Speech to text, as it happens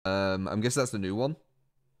I'm guessing that's the new one.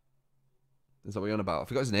 Is that what you're on about? I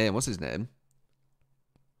forgot his name. What's his name?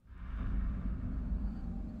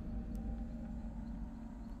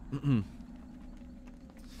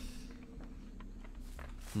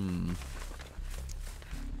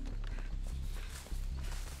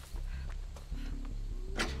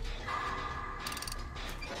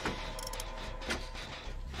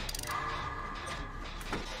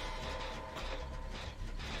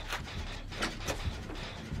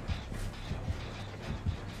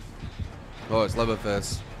 Oh, it's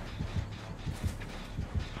Leatherface.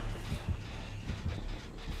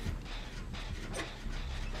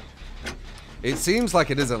 It seems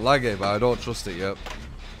like it isn't laggy, but I don't trust it yet.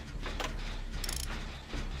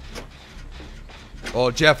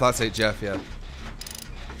 Oh, Jeff, that's it, Jeff, yeah.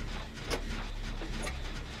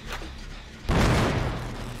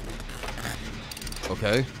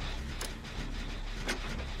 Okay.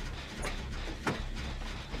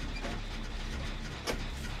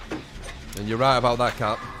 And you're right about that,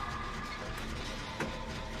 Cap.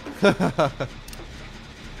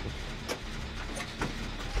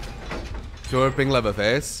 Sure, Bing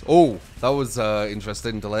Leatherface. Oh, that was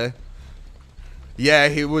interesting delay. Yeah,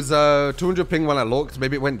 he was 200 ping when I looked.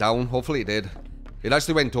 Maybe it went down. Hopefully it did. It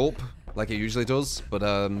actually went up, like it usually does. But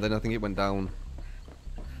then I think it went down.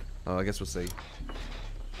 Oh, I guess we'll see.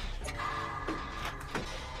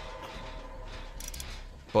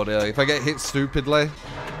 But if I get hit stupidly...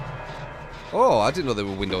 Oh, I didn't know there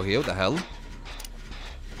was a window here. What the hell?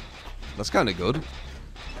 That's kind of good.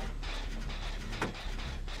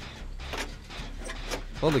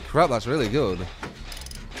 Holy crap, that's really good.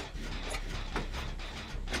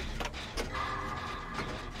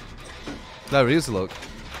 There he is, look.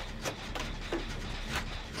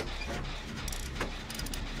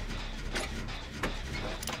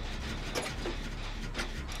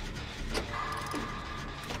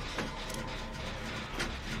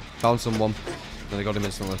 Found someone. Then I got him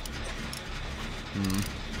instantly.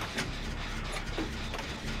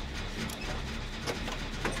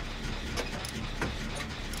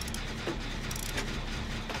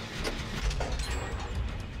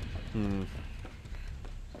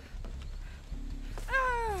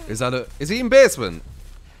 Is that a... Is he in basement?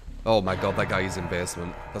 Oh my god, that guy is in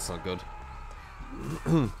basement. That's not good.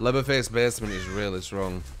 Leatherface basement is really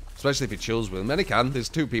strong. Especially if he chills with him. And he can. There's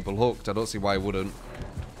two people hooked. I don't see why he wouldn't.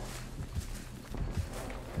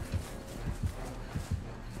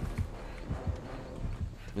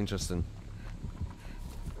 Interesting.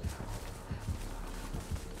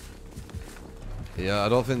 Yeah, I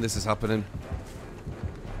don't think this is happening.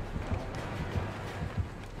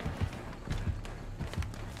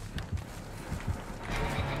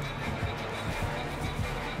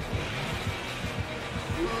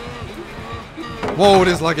 Whoa, it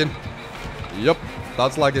is lagging. Yep,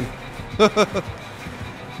 that's lagging.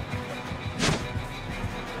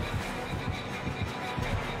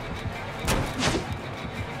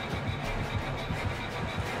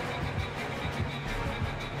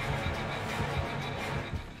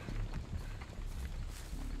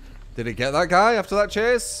 Did he get that guy after that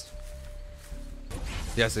chase?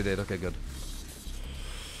 Yes, he did. Okay, good.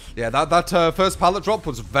 Yeah, that first pallet drop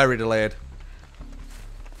was very delayed.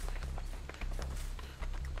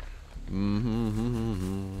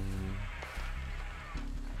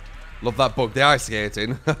 Love that bug, the ice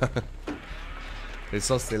skating. It's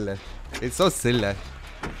so silly. It's so silly.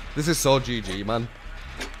 This is so GG, man.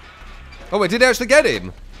 Oh, wait, did he actually get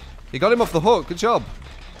him? He got him off the hook. Good job.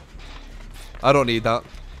 I don't need that.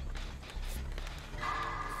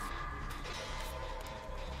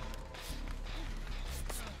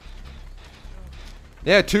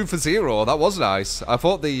 Yeah, 2 for 0. That was nice. I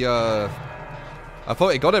thought the, I thought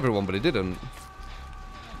he got everyone, but he didn't.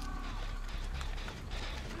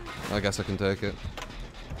 I guess I can take it.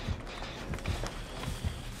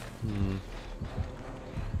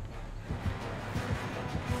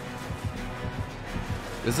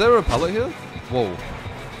 Is there a pallet here? Whoa.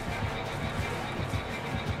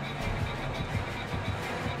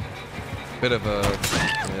 Bit of a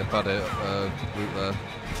bad route there.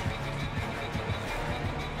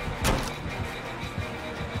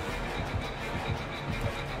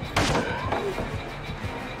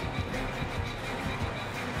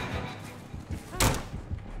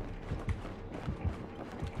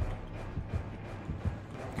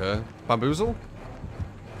 Okay. Bamboozle?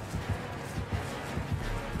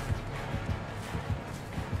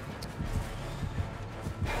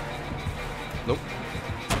 Nope.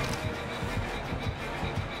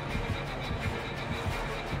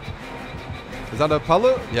 Is that a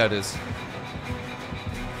pallet? Yeah, it is.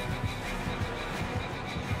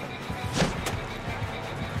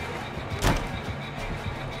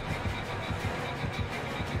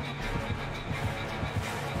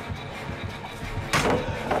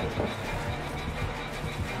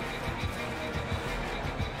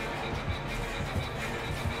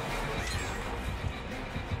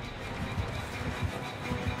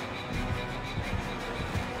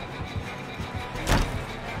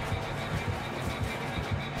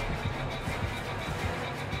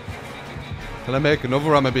 Can I make another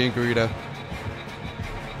or am I being greedy? Okay,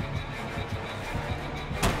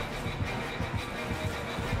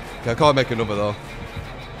 I can't make another though.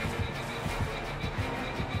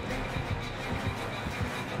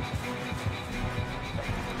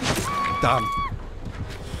 Damn.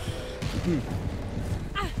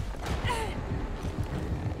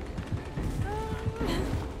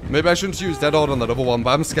 Maybe I shouldn't use Dead Hard on that other one,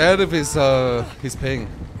 but I'm scared of his ping.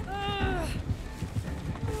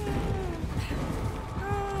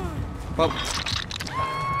 Well.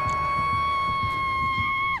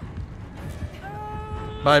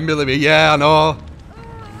 9mm, yeah, I know.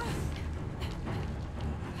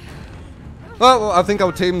 Well, I think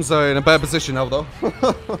our team's in a better position now, though.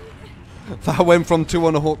 That went from 2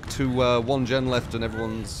 on a hook to 1 gen left, and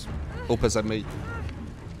everyone's up as me.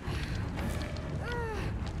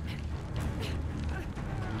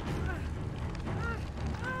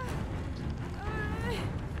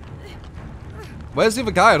 Where's the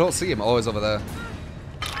other guy? I don't see him. Oh, he's over there.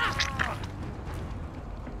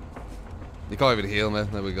 You can't even heal me.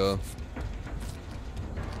 There we go.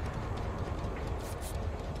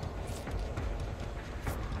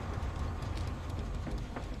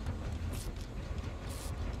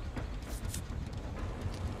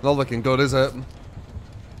 Not looking good, is it?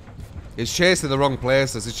 He's chasing the wrong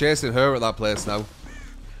places. He's chasing her at that place now.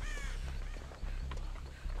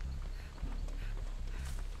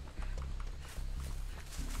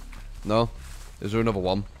 No? Is there another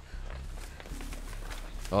one?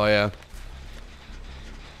 Oh, yeah.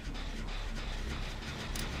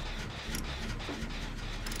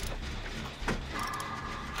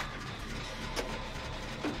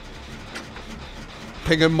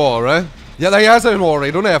 Ping and more, eh? Yeah, he has an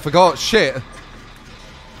Ori, doesn't he? I forgot. Shit.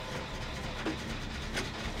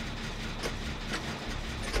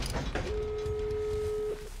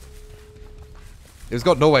 He's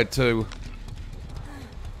got nowhere to.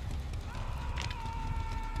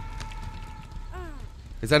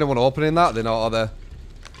 Is anyone opening that? They're not, are they?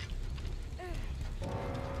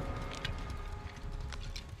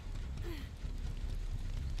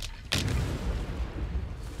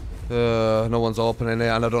 No one's opening it,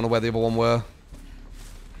 and I don't know where the other one were.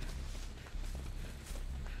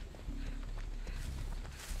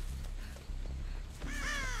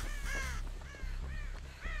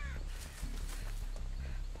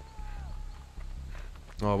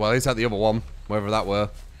 Oh, well, he's at the other one, wherever that were.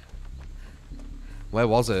 Where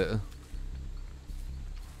was it?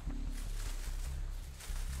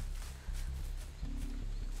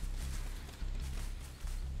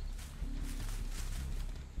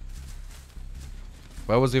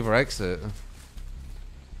 Where was the other exit?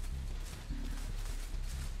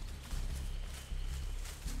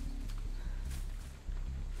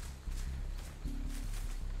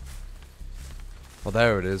 Oh,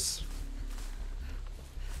 there it is.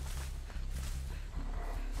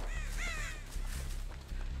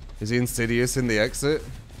 Is he Insidious in the exit?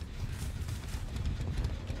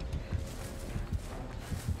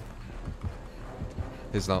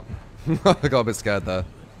 He's not. I got a bit scared there.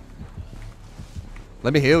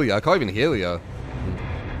 Let me heal you. I can't even heal you.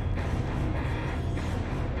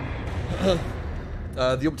 The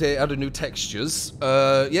update added new textures.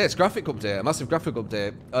 Yeah, it's graphic update. A massive graphic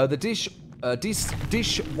update. The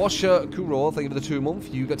dishwasher Kuro, thank you for the 2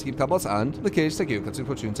 month. You got to keep Cabos and the cage. Thank you. That's an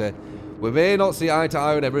opportunity. We may not see eye to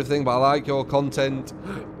eye on everything, but I like your content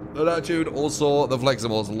and attitude. Also, the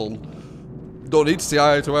Fleximals, lol. Don't need to see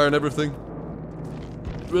eye to eye on everything.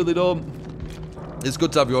 Really don't. It's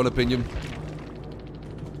good to have your own opinion.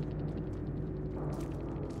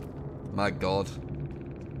 My god.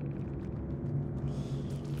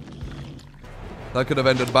 That could have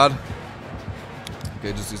ended bad.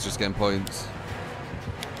 Okay, he's just getting points.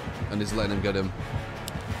 And he's letting him get him.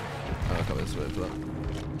 Oh, I can't wait for that.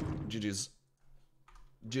 GG's.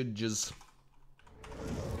 GG's.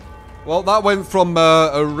 Well, that went from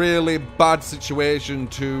a really bad situation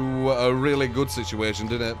to a really good situation,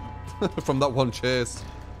 didn't it? From that one chase.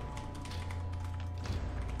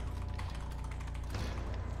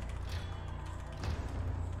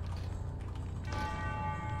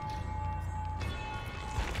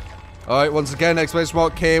 Alright, once again, exclamation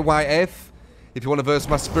mark KYF. If you want to verse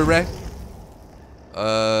my spirit,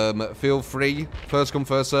 feel free. First come,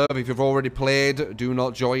 first serve. If you've already played, do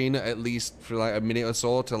not join at least for like a minute or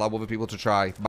so to allow other people to try.